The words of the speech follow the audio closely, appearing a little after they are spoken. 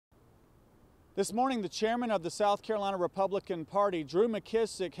This morning, the chairman of the South Carolina Republican Party, Drew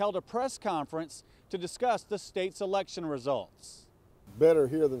McKissick, held a press conference to discuss the state's election results. Better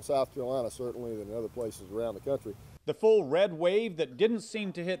here than South Carolina, certainly, than other places around the country. The full red wave that didn't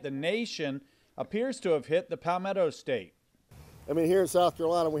seem to hit the nation appears to have hit the Palmetto State. I mean, here in South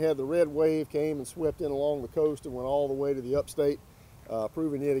Carolina, we had the red wave came and swept in along the coast and went all the way to the upstate,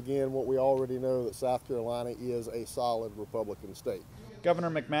 proving yet again what we already know, that South Carolina is a solid Republican state.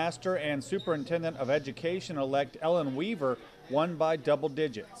 Governor McMaster and Superintendent of Education-elect Ellen Weaver won by double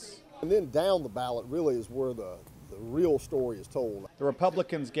digits. And then down the ballot really is where the real story is told. The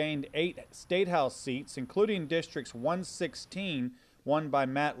Republicans gained 8 State House seats, including districts 116, won by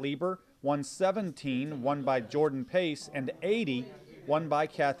Matt Lieber, 117, won by Jordan Pace, and 80, won by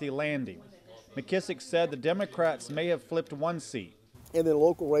Kathy Landy. McKissick said the Democrats may have flipped 1 seat. And then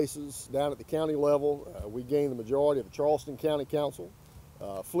local races down at the county level, we gained the majority of the Charleston County Council,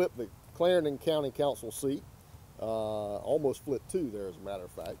 flipped the Clarendon County Council seat, almost flipped 2 there as a matter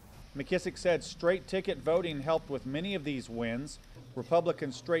of fact. McKissick said straight ticket voting helped with many of these wins.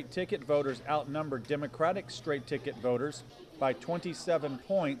 Republican straight ticket voters outnumbered Democratic straight ticket voters by 27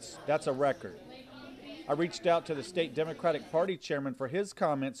 points. That's a record. I reached out to the state Democratic Party chairman for his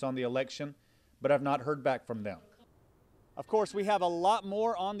comments on the election, but I've not heard back from them. Of course, we have a lot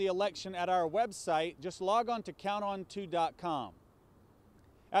more on the election at our website. Just log on to counton2.com.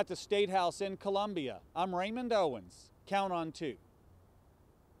 At the State House in Columbia, I'm Raymond Owens. Count on 2.